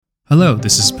Hello,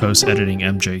 this is Post Editing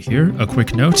MJ here. A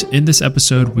quick note, in this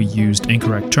episode we used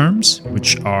incorrect terms,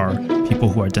 which are people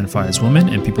who identify as women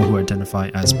and people who identify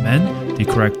as men. The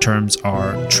correct terms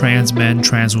are trans men,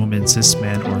 trans women, cis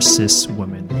men, or cis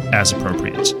women, as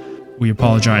appropriate. We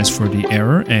apologize for the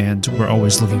error, and we're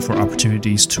always looking for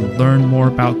opportunities to learn more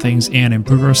about things and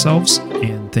improve ourselves.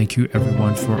 And thank you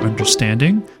everyone for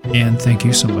understanding, and thank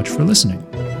you so much for listening.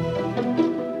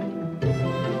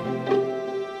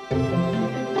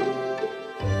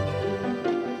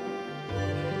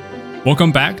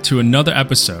 Welcome back to another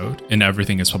episode in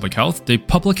Everything is Public Health, the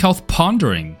Public Health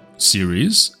Pondering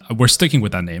series. We're sticking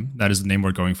with that name. That is the name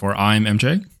we're going for. I'm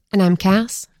MJ. And I'm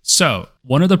Cass. So,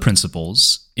 one of the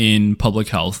principles in public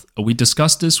health, we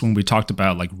discussed this when we talked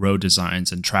about like road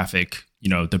designs and traffic,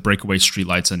 the breakaway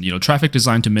streetlights and, traffic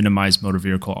design to minimize motor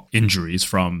vehicle injuries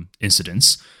from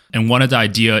incidents. And one of the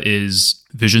idea is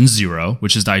Vision Zero,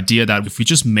 which is the idea that if we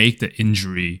just make the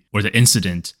injury or the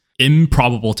incident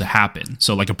improbable to happen.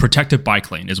 So like a protected bike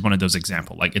lane is one of those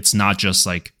examples. Like it's not just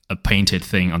like a painted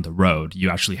thing on the road. You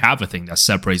actually have a thing that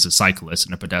separates a cyclist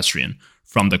and a pedestrian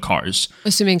from the cars.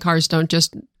 Assuming cars don't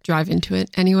just drive into it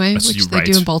anyway, which they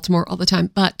do in Baltimore all the time.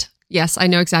 But yes, I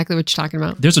know exactly what you're talking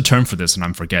about. There's a term for this and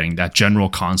I'm forgetting that general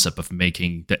concept of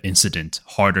making the incident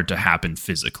harder to happen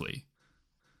physically.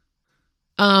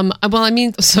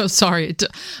 So sorry.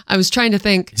 I was trying to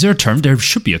think. Is there a term? There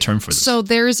should be a term for this. So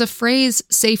there is a phrase,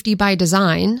 safety by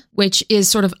design, which is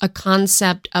sort of a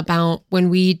concept about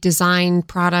when we design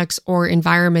products or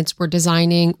environments, we're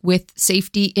designing with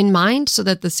safety in mind so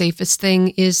that the safest thing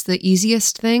is the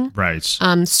easiest thing. Right.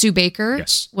 Sue Baker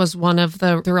was one of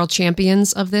the real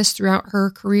champions of this throughout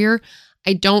her career.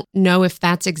 I don't know if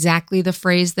that's exactly the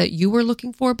phrase that you were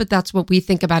looking for, but that's what we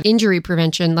think about injury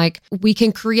prevention. Like we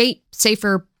can create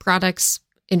safer products,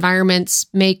 environments,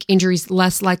 make injuries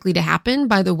less likely to happen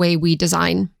by the way we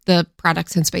design the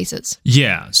products and spaces.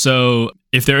 Yeah. So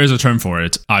if there is a term for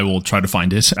it, I will try to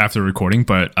find it after recording.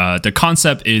 But the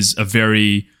concept is a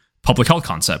very public health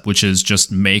concept, which is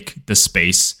just make the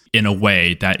space in a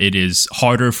way that it is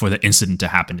harder for the incident to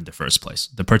happen in the first place.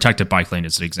 The protected bike lane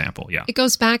is an example, yeah. It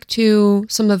goes back to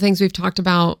some of the things we've talked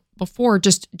about before,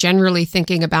 just generally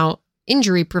thinking about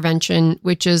injury prevention,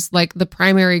 which is like the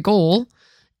primary goal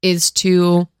is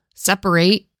to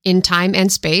separate in time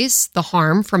and space the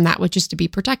harm from that which is to be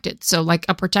protected. So like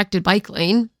a protected bike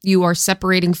lane, you are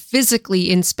separating physically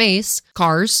in space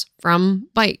cars from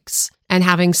bikes and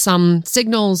having some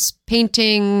signals,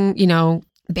 painting,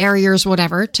 barriers,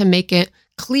 whatever, to make it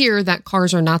clear that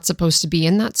cars are not supposed to be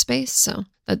in that space. So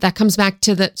that comes back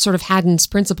to the sort of Haddon's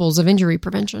principles of injury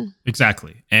prevention.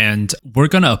 Exactly. And we're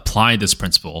going to apply this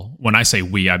principle. When I say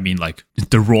we, I mean like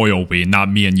the royal we, not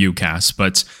me and you, Cass.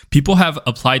 But people have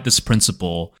applied this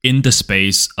principle in the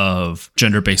space of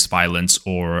gender-based violence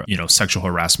or, sexual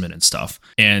harassment and stuff.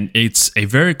 And it's a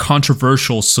very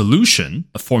controversial solution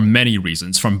for many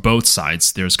reasons. From both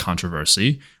sides, there's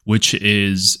controversy, which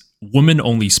is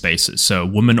women-only spaces, so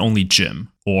women-only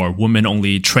gym or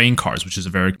women-only train cars, which is a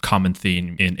very common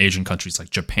theme in Asian countries like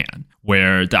Japan,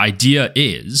 where the idea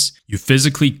is you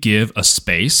physically give a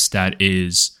space that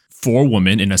is for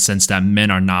women in a sense that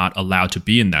men are not allowed to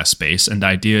be in that space. And the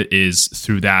idea is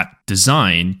through that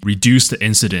design, reduce the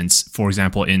incidence. For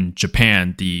example, in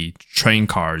Japan, the train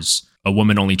cars,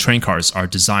 women-only train cars are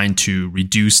designed to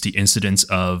reduce the incidence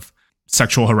of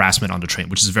sexual harassment on the train,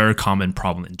 which is a very common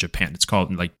problem in Japan. It's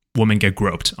called like women get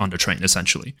groped on the train,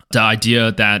 essentially. The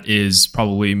idea that is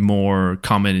probably more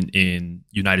common in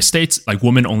United States, like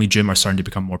women-only gym are starting to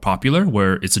become more popular,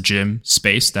 where it's a gym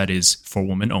space that is for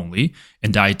women only.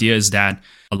 And the idea is that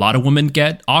a lot of women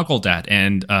get ogled at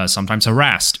and sometimes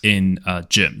harassed in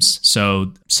gyms.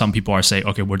 So some people are saying,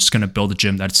 okay, we're just going to build a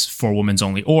gym that's for women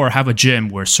only, or have a gym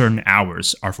where certain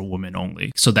hours are for women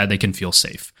only so that they can feel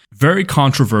safe. Very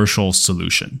controversial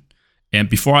solution. And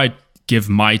before I give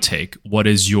my take, what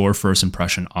is your first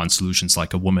impression on solutions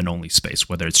like a woman-only space,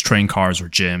 whether it's train cars or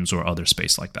gyms or other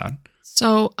space like that?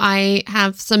 So I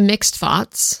have some mixed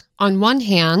thoughts. On one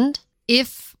hand,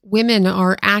 if women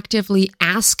are actively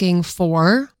asking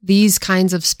for these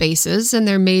kinds of spaces and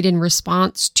they're made in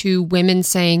response to women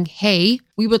saying, hey,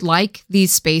 we would like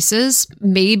these spaces,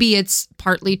 maybe it's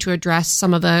partly to address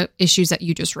some of the issues that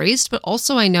you just raised, but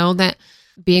also I know that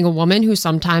being a woman who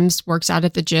sometimes works out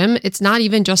at the gym, it's not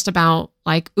even just about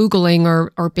like oogling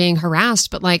or being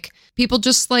harassed, but like people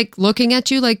just like looking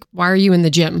at you like, why are you in the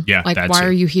gym? Yeah, like, why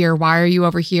are you here? Why are you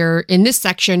over here in this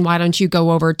section? Why don't you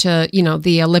go over to,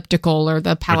 the elliptical or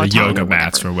the Peloton or the yoga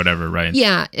mats or whatever, right?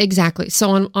 Yeah, exactly.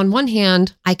 So on one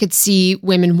hand, I could see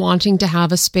women wanting to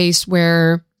have a space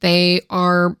where they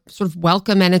are sort of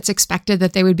welcome and it's expected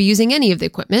that they would be using any of the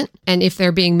equipment. And if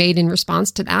they're being made in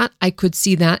response to that, I could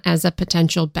see that as a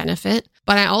potential benefit.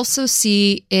 But I also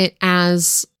see it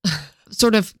as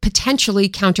sort of potentially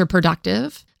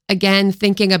counterproductive. Again,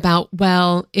 thinking about,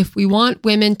 well, if we want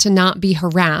women to not be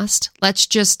harassed, let's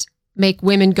just make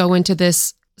women go into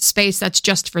this space that's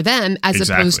just for them, as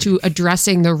opposed to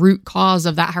addressing the root cause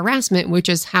of that harassment, which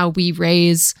is how we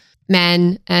raise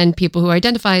men and people who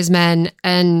identify as men,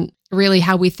 and really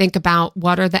how we think about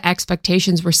what are the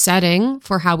expectations we're setting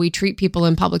for how we treat people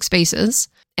in public spaces.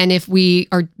 And if we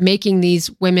are making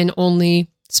these women-only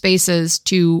spaces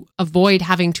to avoid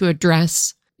having to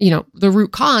address, the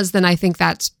root cause, then I think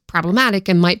that's problematic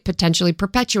and might potentially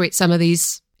perpetuate some of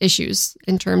these issues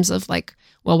in terms of like,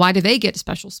 well, why do they get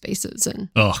special spaces? And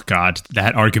oh God,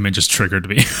 that argument just triggered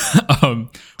me.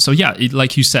 So yeah,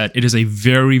 like you said, it is a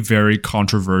very, very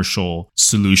controversial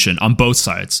solution on both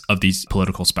sides of the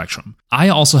political spectrum. I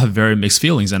also have very mixed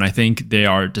feelings, and I think they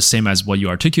are the same as what you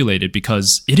articulated,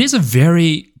 because it is a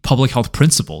very public health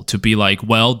principle to be like,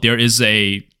 well, there is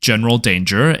a general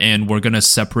danger, and we're going to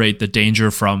separate the danger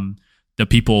from the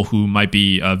people who might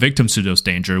be victims to those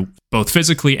danger, both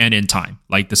physically and in time,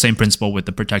 like the same principle with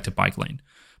the protected bike lane.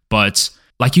 But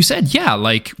like you said, yeah,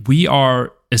 like we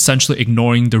are essentially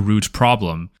ignoring the root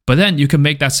problem. But then you can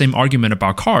make that same argument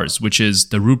about cars, which is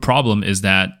the root problem is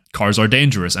that cars are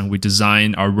dangerous and we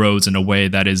design our roads in a way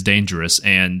that is dangerous.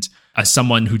 And as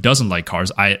someone who doesn't like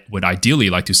cars, I would ideally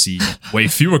like to see way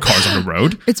fewer cars on the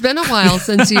road. It's been a while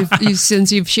since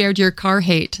you've shared your car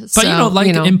hate. But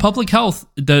in public health,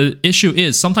 the issue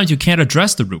is sometimes you can't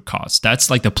address the root cause. That's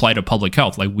like the plight of public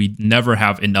health. Like we never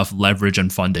have enough leverage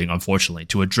and funding, unfortunately,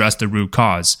 to address the root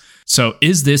cause. So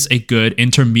is this a good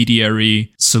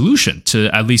intermediary solution to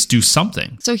at least do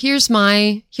something? So here's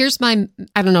my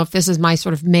I don't know if this is my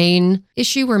sort of main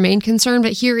issue or main concern,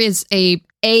 but here is a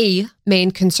main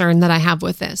concern that I have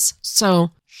with this. So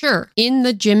sure, in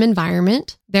the gym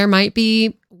environment, there might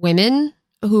be women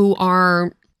who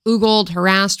are oogled,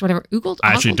 harassed, whatever. Oogled?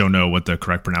 I actually don't know what the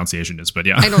correct pronunciation is, but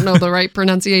yeah. I don't know the right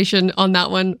pronunciation on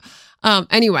that one.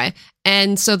 Anyway,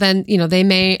 and so then, they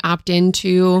may opt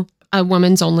into a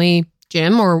women's only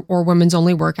gym or women's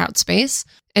only workout space.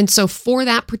 And so for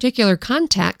that particular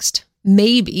context,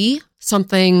 maybe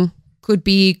something could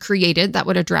be created that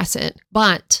would address it.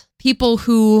 But people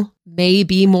who may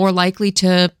be more likely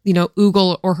to,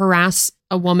 oogle or harass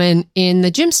a woman in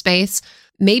the gym space,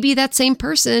 maybe that same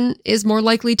person is more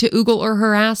likely to oogle or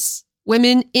harass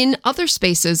women in other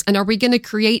spaces. And are we going to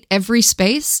create every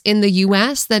space in the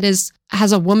US that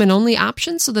has a woman-only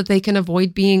option so that they can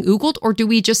avoid being oogled? Or do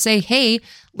we just say, hey,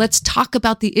 let's talk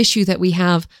about the issue that we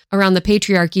have around the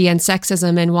patriarchy and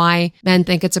sexism and why men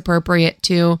think it's appropriate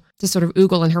to sort of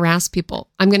oogle and harass people?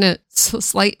 I'm going to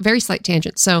very slight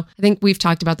tangent. So I think we've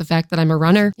talked about the fact that I'm a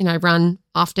runner. I run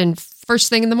often first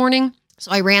thing in the morning.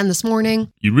 So I ran this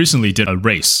morning. You recently did a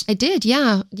race. I did,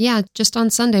 yeah. Yeah, just on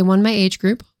Sunday, won my age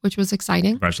group, which was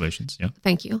exciting. Congratulations, yeah.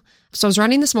 Thank you. So I was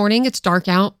running this morning. It's dark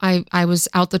out. I was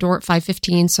out the door at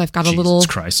 5:15, so I've got a little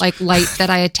light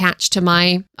that I attach to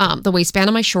my the waistband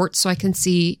of my shorts so I can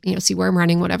see where I'm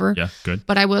running, whatever. Yeah, good.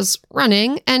 But I was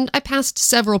running and I passed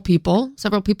several people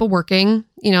working,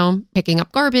 picking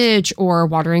up garbage or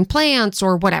watering plants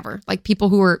or whatever. Like people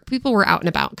were out and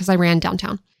about because I ran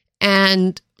downtown.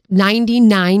 And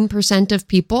 99% of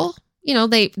people,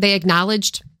 they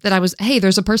acknowledged that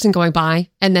there's a person going by,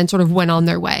 and then sort of went on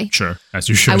their way. Sure, as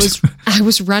you should. I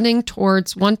was running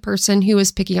towards one person who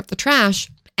was picking up the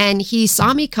trash, and he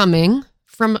saw me coming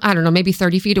from, I don't know, maybe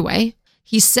 30 feet away.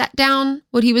 He set down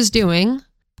what he was doing,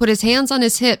 put his hands on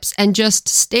his hips, and just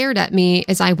stared at me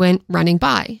as I went running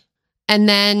by. And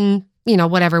then,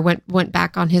 went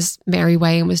back on his merry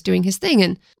way and was doing his thing.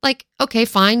 And like, okay,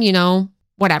 fine,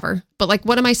 whatever. But like,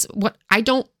 I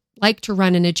don't like to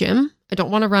run in a gym. I don't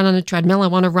want to run on a treadmill. I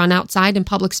want to run outside in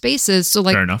public spaces. So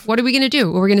like, what are we going to do?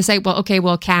 We're going to say,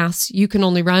 Cass, you can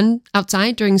only run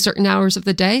outside during certain hours of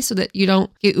the day so that you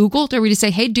don't get oogled. Or we just say,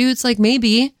 hey dudes, like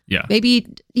maybe,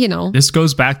 this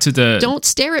goes back to the, don't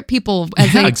stare at people.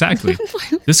 Exactly.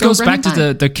 This goes back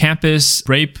to the campus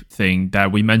rape thing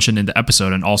that we mentioned in the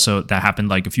episode. And also that happened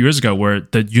like a few years ago, where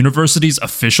the university's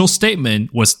official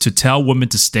statement was to tell women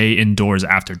to stay indoors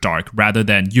after dark rather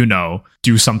than,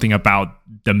 do something about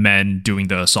the men doing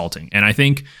the assaulting. And I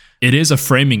think it is a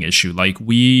framing issue. Like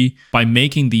by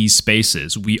making these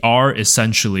spaces, we are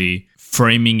essentially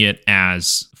framing it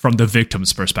as from the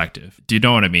victim's perspective. Do you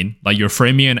know what I mean? Like you're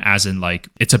framing it as in like,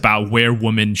 it's about where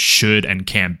women should and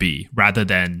can be, rather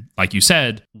than, like you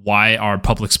said, why are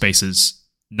public spaces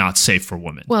not safe for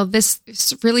women? Well, this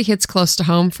really hits close to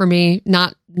home for me,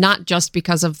 not not just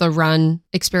because of the run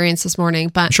experience this morning,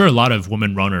 but I'm sure a lot of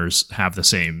women runners have the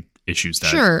same issues.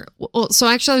 Sure. Well, so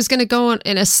actually I was going to go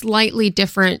in a slightly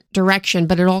different direction,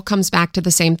 but it all comes back to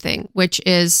the same thing, which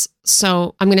is,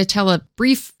 so I'm going to tell a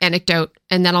brief anecdote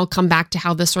and then I'll come back to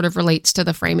how this sort of relates to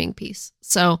the framing piece.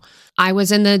 So I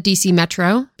was in the DC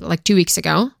Metro like 2 weeks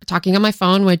ago, talking on my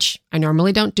phone, which I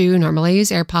normally don't do. Normally I use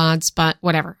AirPods, but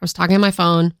whatever. I was talking on my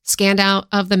phone, scanned out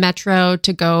of the Metro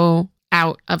to go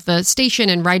out of the station.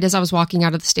 And right as I was walking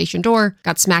out of the station door,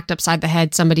 got smacked upside the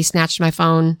head. Somebody snatched my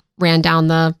phone, ran down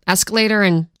the escalator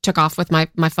and took off with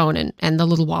my phone and the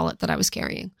little wallet that I was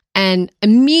carrying. And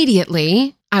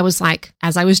immediately I was like,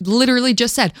 as I was literally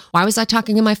just said, why was I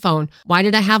talking on my phone? Why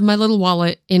did I have my little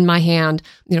wallet in my hand?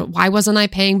 Why wasn't I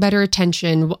paying better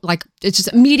attention? Like, it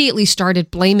just immediately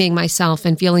started blaming myself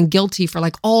and feeling guilty for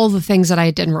like all the things that I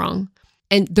had done wrong.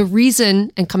 And the reason,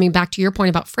 and coming back to your point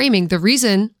about framing, the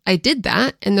reason I did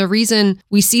that and the reason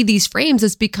we see these frames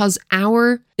is because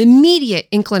our immediate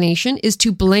inclination is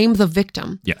to blame the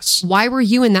victim. Yes. Why were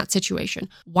you in that situation?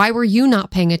 Why were you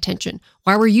not paying attention?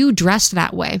 Why were you dressed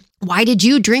that way? Why did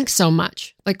you drink so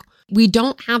much? Like, we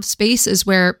don't have spaces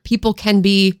where people can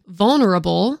be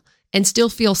vulnerable and still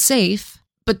feel safe,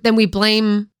 but then we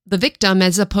blame the victim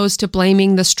as opposed to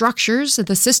blaming the structures,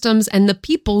 the systems, and the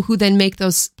people who then make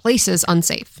those places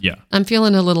unsafe. Yeah. I'm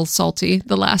feeling a little salty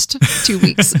the last 2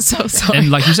 weeks. So sorry.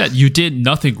 And like you said, you did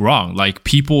nothing wrong. Like,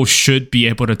 people should be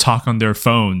able to talk on their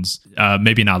phones,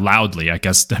 maybe not loudly. I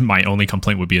guess my only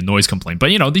complaint would be a noise complaint. But,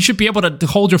 they should be able to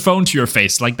hold your phone to your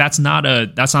face. Like, that's not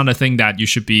a thing that you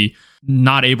should be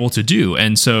not able to do.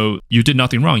 And so you did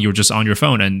nothing wrong. You were just on your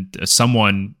phone and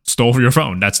someone stole your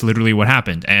phone. That's literally what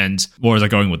happened. And where was I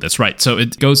going with this? Right. So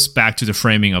it goes back to the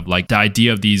framing of like the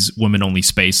idea of these women only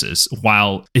spaces.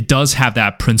 While it does have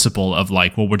that principle of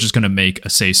like, well, we're just going to make a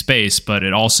safe space, but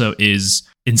it also is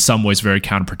in some ways very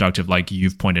counterproductive, like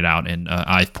you've pointed out and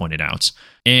I've pointed out.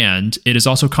 And it is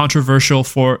also controversial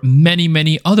for many,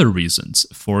 many other reasons.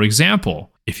 For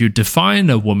example, if you define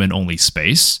a woman only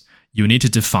space, you need to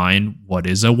define what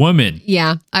is a woman.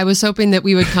 Yeah, I was hoping that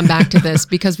we would come back to this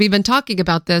because we've been talking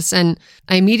about this and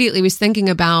I immediately was thinking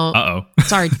about...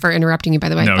 Sorry for interrupting you, by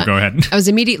the way. No, go ahead. I was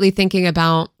immediately thinking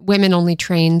about women-only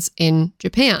trains in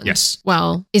Japan. Yes.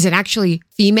 Well, is it actually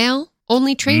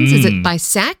female-only trains? Is it by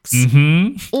sex?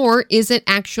 Mm-hmm. Or is it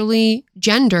actually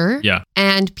gender? Yeah.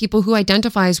 And people who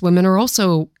identify as women are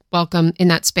also welcome in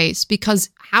that space, because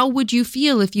how would you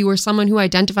feel if you were someone who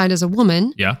identified as a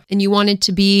woman and you wanted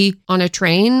to be on a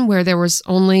train where there was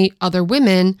only other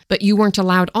women, but you weren't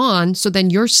allowed on? So then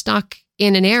you're stuck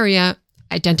in an area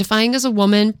identifying as a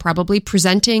woman, probably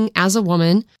presenting as a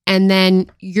woman, and then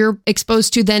you're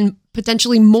exposed to then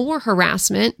potentially more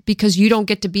harassment because you don't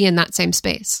get to be in that same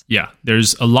space. Yeah,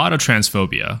 there's a lot of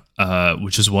transphobia,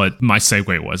 which is what my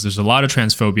segue was. There's a lot of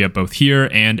transphobia both here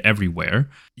and everywhere.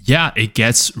 Yeah, it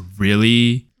gets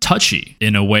really touchy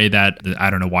in a way that I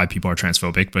don't know why people are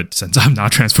transphobic, but since I'm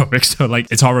not transphobic, so like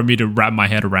it's hard for me to wrap my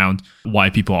head around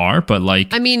why people are. But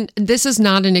like, I mean, this is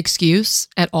not an excuse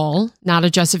at all, not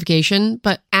a justification,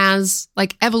 but as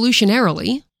like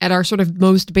evolutionarily, at our sort of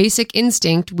most basic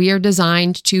instinct, we are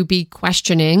designed to be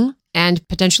questioning and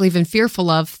potentially even fearful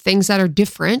of things that are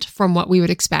different from what we would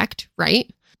expect,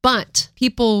 right? But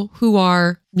people who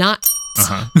are not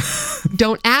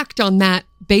don't act on that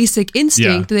basic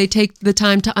instinct. They take the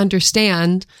time to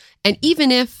understand. And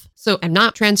even if, so I'm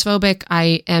not transphobic,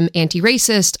 I am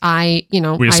anti-racist,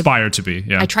 we aspire to be,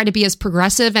 I try to be as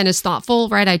progressive and as thoughtful,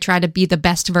 right? I try to be the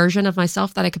best version of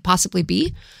myself that I could possibly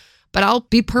be. But I'll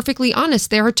be perfectly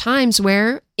honest, there are times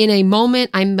where in a moment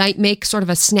I might make sort of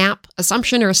a snap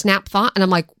assumption or a snap thought, and I'm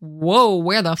like, whoa,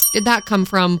 where the did that come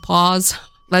from? Pause.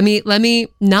 Let me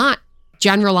not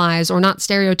generalize or not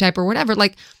stereotype or whatever.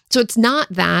 Like, so it's not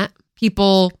that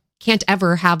people can't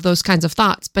ever have those kinds of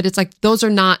thoughts, but it's like those are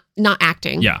not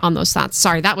acting on those thoughts.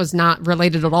 Sorry, that was not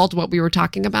related at all to what we were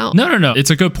talking about. No. It's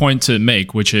a good point to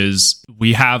make, which is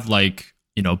we have like,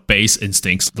 base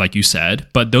instincts, like you said,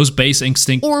 but those base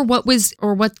instincts or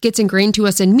what gets ingrained to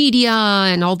us in media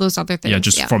and all those other things. Yeah,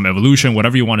 just from evolution,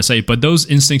 whatever you want to say. But those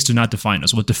instincts do not define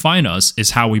us. What define us is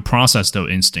how we process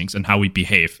those instincts and how we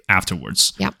behave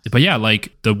afterwards. Yeah. But yeah,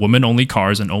 like the women only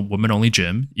cars and women only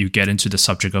gym, you get into the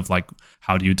subject of like,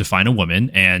 how do you define a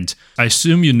woman? And I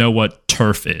assume you know what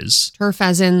turf is. Turf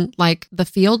as in like the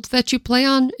field that you play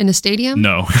on in a stadium?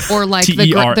 No. Or like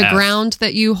the ground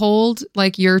that you hold,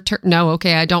 like your turf? No,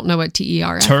 okay, I don't know what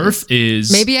TERF Turf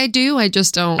is. Maybe I do, I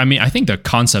just don't. I mean, I think the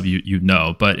concept you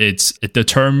know, but the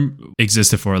term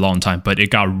existed for a long time, but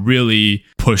it got really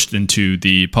pushed into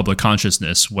the public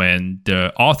consciousness when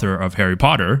the author of Harry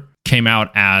Potter came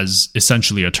out as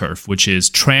essentially a TERF, which is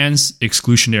trans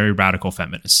exclusionary radical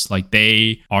feminists. Like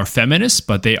they are feminists,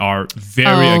 but they are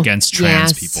very against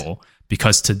trans people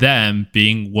because to them,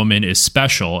 being woman is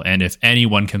special. And if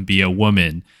anyone can be a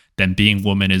woman, then being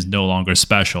woman is no longer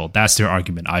special. That's their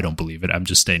argument. I don't believe it. I'm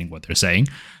just stating what they're saying.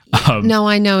 No,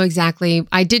 I know exactly.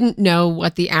 I didn't know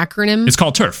what the acronym... It's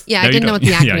called TERF. Yeah, I didn't know what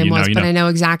the acronym was, but I know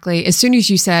exactly. As soon as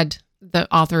you said the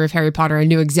author of Harry Potter, I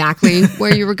knew exactly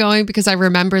where you were going because I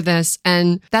remember this.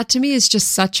 And that to me is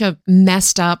just such a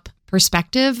messed up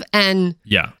perspective. And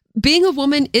being a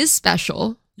woman is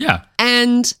special. Yeah.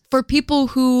 And for people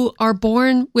who are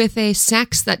born with a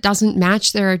sex that doesn't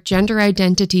match their gender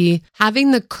identity,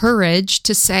 having the courage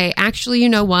to say, actually, you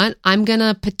know what? I'm going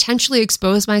to potentially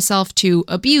expose myself to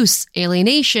abuse,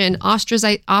 alienation,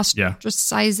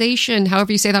 ostracization,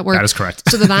 however you say that word. That is correct.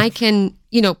 So that I can,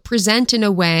 present in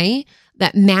a way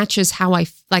that matches how I,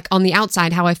 like on the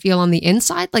outside, how I feel on the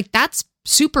inside. Like that's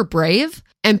super brave.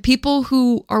 And people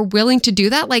who are willing to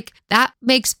do that, like that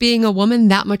makes being a woman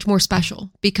that much more special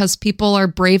because people are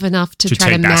brave enough to try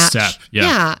to match. Step.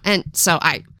 Yeah. And so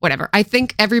I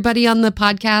think everybody on the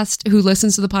podcast who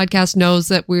listens to the podcast knows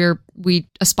that we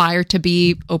aspire to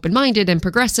be open-minded and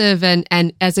progressive and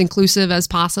as inclusive as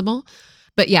possible.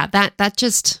 But yeah, that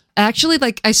just actually,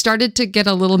 like, I started to get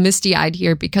a little misty-eyed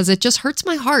here because it just hurts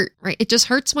my heart, right? It just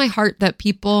hurts my heart that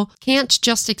people can't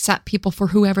just accept people for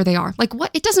whoever they are. Like, what?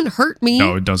 It doesn't hurt me.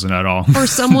 No, it doesn't at all. For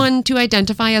someone to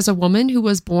identify as a woman who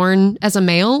was born as a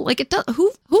male, like, it does.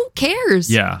 Who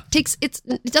cares? Yeah, it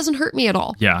doesn't hurt me at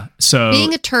all. Yeah. So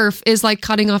being a TERF is like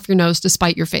cutting off your nose to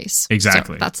spite your face.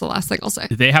 Exactly. So that's the last thing I'll say.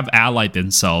 They have allied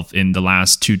themselves in the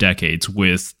last 2 decades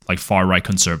with like far right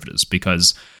conservatives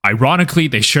because ironically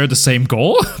they share the same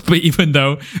goal, but even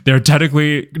though they're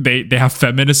technically they have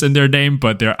feminists in their name,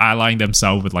 but they're allying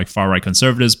themselves with like far right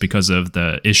conservatives because of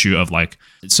the issue of like,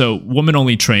 so woman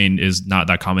only train is not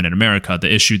that common in America.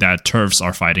 The issue that TERFs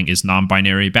are fighting is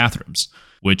non-binary bathrooms,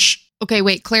 which... Okay,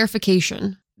 wait,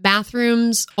 clarification.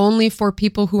 Bathrooms only for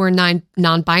people who are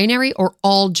non-binary or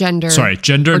all gender? Sorry,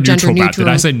 gender neutral bathroom.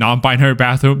 Did I say non-binary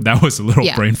bathroom? That was a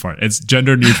little brain fart. It's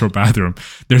gender neutral bathroom.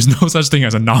 There's no such thing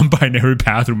as a non-binary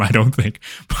bathroom, I don't think.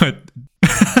 But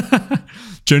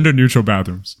gender neutral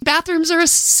bathrooms. Bathrooms are a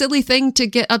silly thing to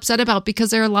get upset about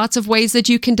because there are lots of ways that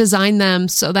you can design them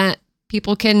so that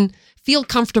people can feel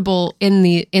comfortable in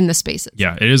the spaces.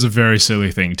 Yeah, it is a very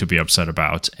silly thing to be upset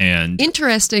about. And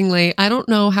interestingly, I don't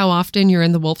know how often you're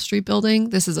in the Wolf Street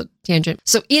building. This is a tangent.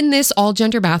 So in this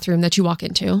all-gender bathroom that you walk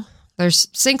into, there's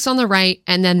sinks on the right,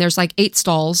 and then there's like 8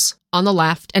 stalls on the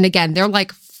left. And again, they're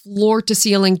like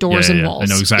floor-to-ceiling doors and walls.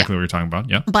 I know exactly what you're talking about.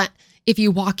 Yeah. But if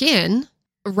you walk in,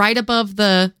 right above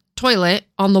the toilet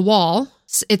on the wall,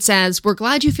 it says, "We're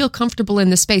glad you feel comfortable in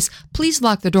this space. Please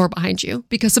lock the door behind you."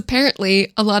 Because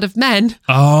apparently a lot of men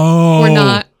were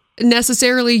not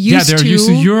necessarily used to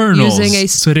urinals, using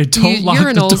so they don't lock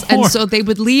the door. And so they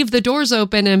would leave the doors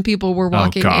open and people were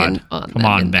walking in on Come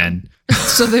on, men.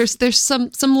 So there's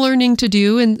some learning to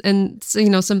do and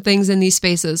some things in these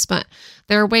spaces, but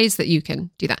there are ways that you can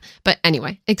do that. But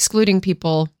anyway, excluding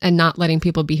people and not letting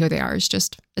people be who they are it's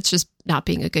just not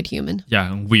being a good human.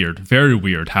 Yeah, weird. Very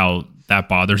weird how that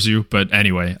bothers you. But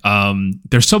anyway,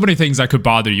 there's so many things that could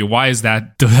bother you. Why is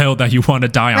that the hill that you want to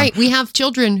die on? Right. We have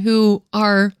children who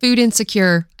are food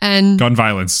insecure and gun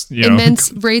violence,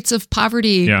 immense rates of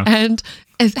poverty and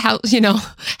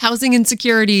housing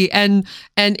insecurity and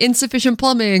insufficient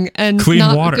plumbing and clean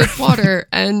not water. Good water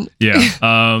and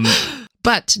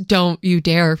But don't you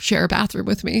dare share a bathroom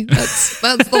with me. That's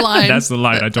the line. That's the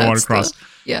line I don't want to cross.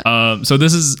 Yeah. So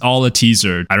this is all a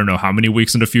teaser. I don't know how many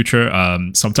weeks in the future.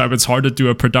 Sometimes it's hard to do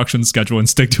a production schedule and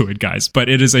stick to it, guys. But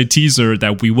it is a teaser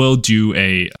that we will do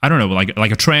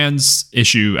like a trans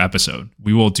issue episode.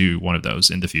 We will do one of those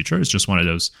in the future. It's just one of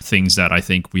those things that I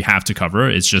think we have to cover.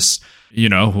 It's just,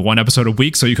 1 episode a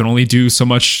week, so you can only do so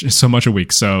much a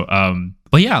week. So,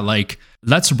 but yeah, like,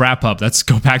 let's wrap up. Let's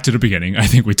go back to the beginning. I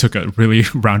think we took a really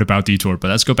roundabout detour, but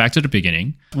let's go back to the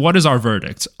beginning. What is our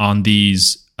verdict on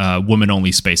these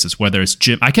women-only spaces? Whether it's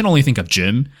gym, I can only think of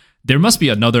gym. There must be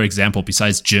another example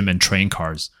besides gym and train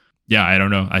cars. Yeah, I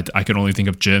don't know. I can only think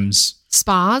of gyms.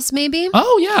 Spas, maybe?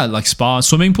 Oh, yeah, like spas,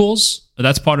 swimming pools.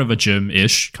 That's part of a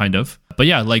gym-ish, kind of. But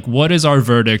yeah, like, what is our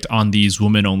verdict on these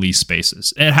women-only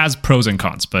spaces? It has pros and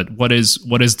cons, but what is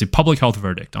the public health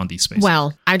verdict on these spaces?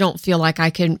 Well, I don't feel like I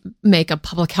can make a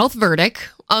public health verdict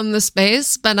on the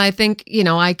space, but I think,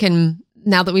 I can...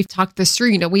 Now that we've talked this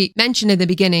through, we mentioned in the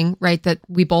beginning, right, that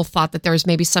we both thought that there was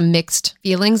maybe some mixed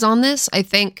feelings on this. I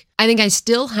think I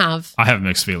still have... I have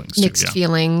mixed feelings too,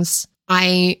 feelings.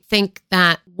 I think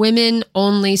that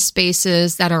women-only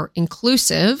spaces that are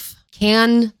inclusive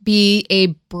can be a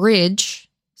bridge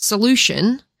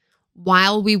solution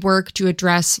while we work to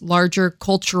address larger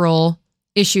cultural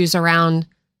issues around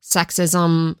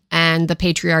sexism and the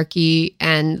patriarchy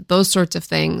and those sorts of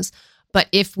things. But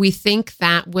if we think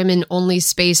that women-only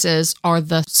spaces are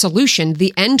the solution,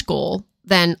 the end goal,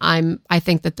 then I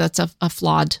think that that's a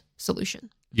flawed solution.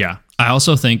 Yeah. I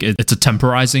also think it's a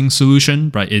temporizing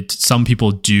solution, right? Some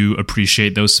people do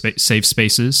appreciate those safe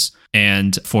spaces.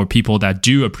 And for people that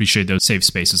do appreciate those safe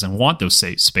spaces and want those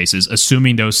safe spaces,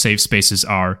 assuming those safe spaces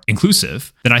are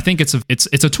inclusive, then I think it's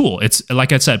a tool. It's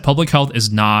like I said, public health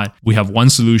is not, we have one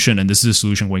solution and this is a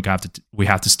solution we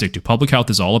have to stick to. Public health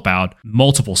is all about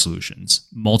multiple solutions,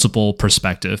 multiple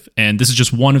perspective. And this is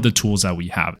just one of the tools that we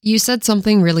have. You said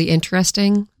something really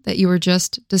interesting that you were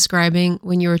just describing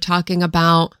when you were talking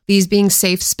about these being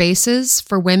safe spaces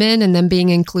for women and them being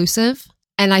inclusive.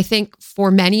 And I think for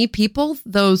many people,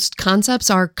 those concepts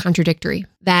are contradictory.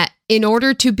 That in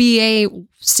order to be a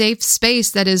safe space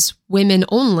that is women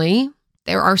only,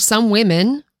 there are some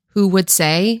women who would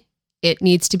say it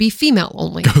needs to be female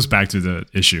only. Goes back to the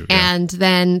issue. Yeah. And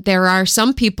then there are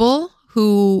some people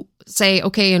who say,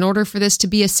 okay, in order for this to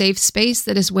be a safe space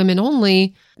that is women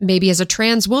only, maybe as a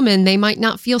trans woman, they might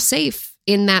not feel safe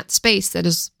in that space that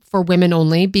is for women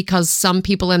only because some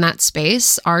people in that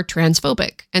space are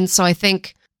transphobic. And so I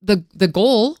think the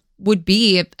goal would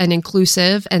be an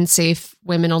inclusive and safe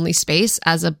women-only space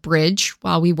as a bridge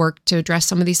while we work to address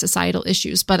some of these societal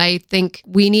issues. But I think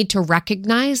we need to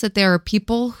recognize that there are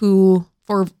people who,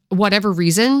 for whatever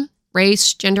reason,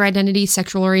 race, gender identity,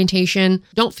 sexual orientation,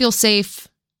 don't feel safe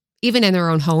even in their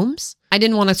own homes. I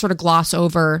didn't want to sort of gloss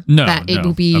over that it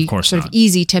would be sort of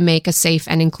easy to make a safe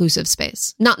and inclusive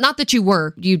space. Not that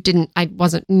you didn't, I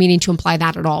wasn't meaning to imply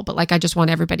that at all, but like I just want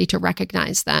everybody to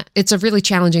recognize that it's a really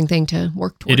challenging thing to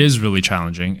work toward. It is really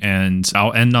challenging. And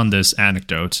I'll end on this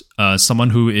anecdote.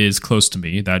 Someone who is close to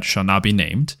me that shall not be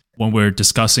named, when we're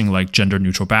discussing like gender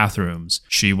neutral bathrooms,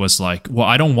 she was like, well,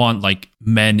 I don't want like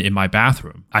men in my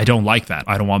bathroom. I don't like that.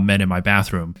 I don't want men in my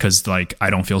bathroom because like I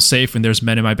don't feel safe when there's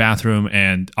men in my bathroom.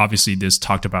 And obviously this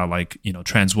talked about like,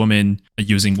 trans women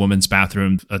using women's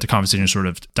bathroom. The conversation sort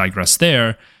of digressed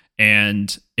there.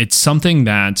 And it's something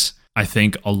that I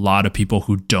think a lot of people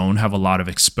who don't have a lot of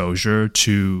exposure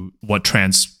to what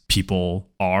trans people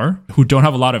are, who don't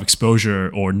have a lot of exposure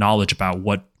or knowledge about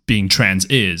what being trans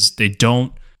is, they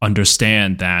don't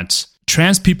understand that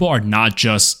trans people are not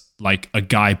just like a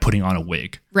guy putting on a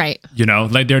wig. Right.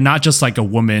 Like they're not just like a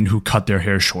woman who cut their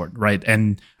hair short, right?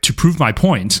 And to prove my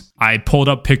point, I pulled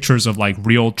up pictures of like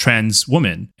real trans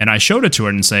women and I showed it to her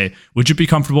and say, would you be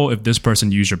comfortable if this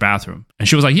person used your bathroom? And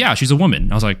she was like, yeah, she's a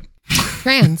woman. I was like,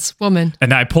 trans woman.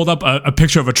 And I pulled up a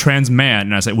picture of a trans man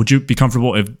and I said, would you be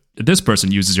comfortable if this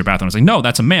person uses your bathroom? I was like, no,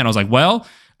 that's a man. I was like, well,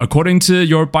 according to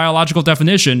your biological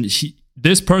definition,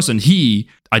 this person, he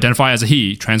identify as a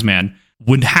he, trans man,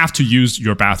 would have to use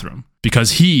your bathroom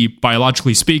because he,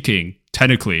 biologically speaking,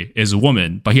 technically is a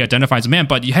woman, but he identifies as a man.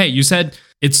 But hey, you said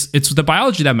it's the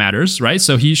biology that matters, right?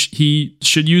 So he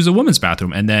should use a woman's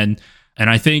bathroom. And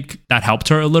I think that helped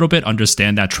her a little bit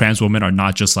understand that trans women are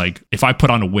not just like, if I put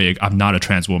on a wig, I'm not a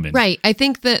trans woman. Right. I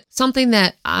think that something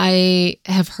that I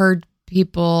have heard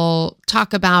people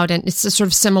talk about, and it's the sort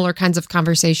of similar kinds of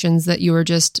conversations that you were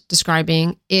just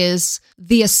describing, is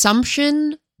the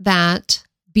assumption that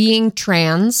being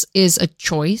trans is a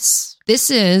choice.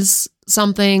 This is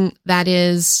something that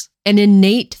is an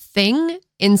innate thing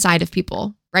inside of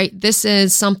people, right? This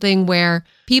is something where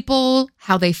people,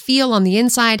 how they feel on the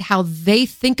inside, how they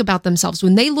think about themselves.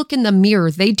 When they look in the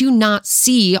mirror, they do not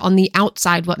see on the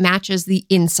outside what matches the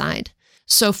inside.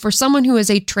 So for someone who is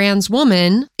a trans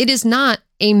woman, it is not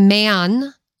a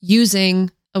man using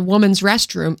a woman's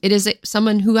restroom. It is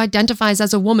someone who identifies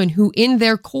as a woman who in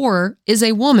their core is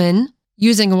a woman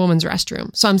using a woman's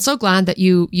restroom. So I'm so glad that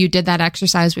you did that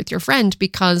exercise with your friend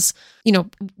because,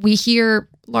 we hear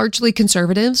largely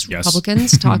conservatives, yes,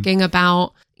 Republicans talking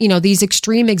about, these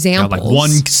extreme examples. Yeah, like one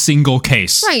single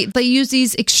case. Right. They use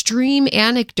these extreme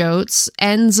anecdotes,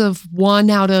 ends of one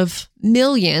out of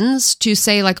millions to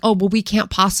say like, oh, well, we can't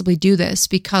possibly do this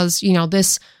because,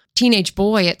 this teenage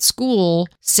boy at school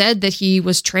said that he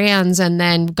was trans and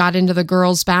then got into the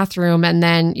girls' bathroom and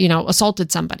then,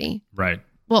 assaulted somebody. Right.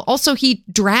 Well, also he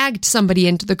dragged somebody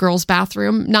into the girls'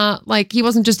 bathroom, not like he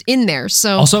wasn't just in there.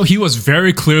 So also he was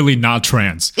very clearly not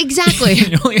trans. Exactly.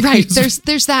 Right.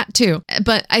 There's that too.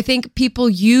 But I think people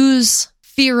use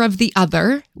fear of the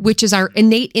other, which is our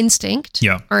innate instinct.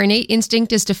 Yeah. Our innate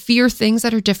instinct is to fear things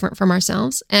that are different from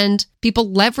ourselves. And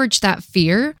people leverage that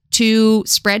fear to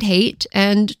spread hate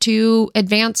and to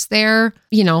advance their,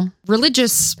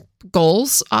 religious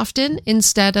goals often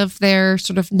instead of their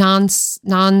sort of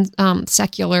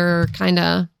non-secular kind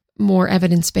of more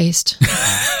evidence-based.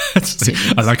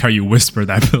 I like how you whisper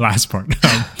that last part.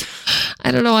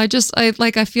 I don't know. I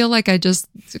feel like I just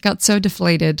got so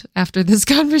deflated after this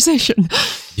conversation.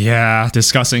 Yeah,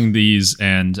 discussing these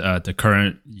and the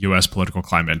current U.S. political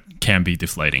climate can be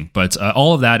deflating. But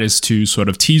all of that is to sort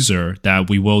of teaser that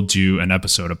we will do an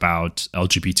episode about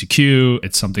LGBTQ.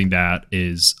 It's something that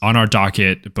is on our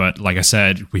docket. But like I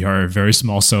said, we are a very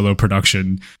small solo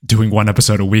production doing one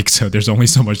episode a week. So there's only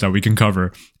so much that we can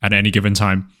cover at any given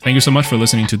time. Thank you so much for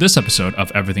listening to this episode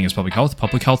of Everything is Public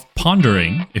Health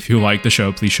Pondering. If you like the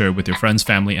show, please share it with your friends,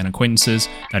 family, and acquaintances.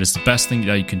 That is the best thing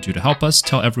that you can do to help us.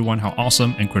 Tell everyone how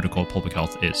awesome and critical public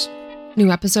health is.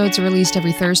 New episodes are released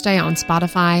every Thursday on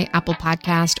Spotify, Apple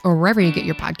Podcast, or wherever you get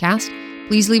your podcast.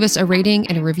 Please leave us a rating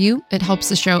and a review. It helps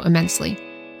the show immensely.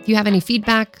 If you have any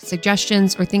feedback,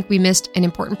 suggestions, or think we missed an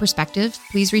important perspective,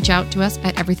 please reach out to us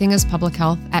at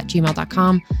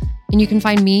everythingispublichealth@gmail.com. And you can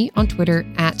find me on Twitter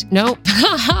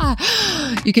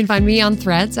you can find me on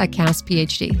Threads at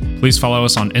CastPhD. Please follow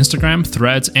us on Instagram,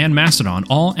 Threads, and Mastodon,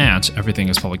 all at Everything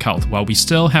is Public Health. While we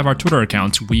still have our Twitter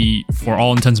account, we, for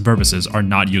all intents and purposes, are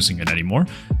not using it anymore.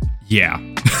 Yeah.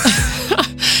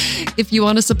 If you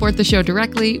want to support the show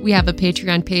directly, we have a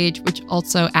Patreon page, which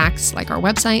also acts like our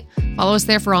website. Follow us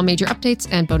there for all major updates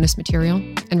and bonus material.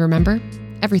 And remember,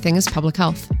 everything is public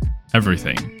health.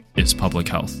 Everything is public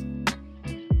health.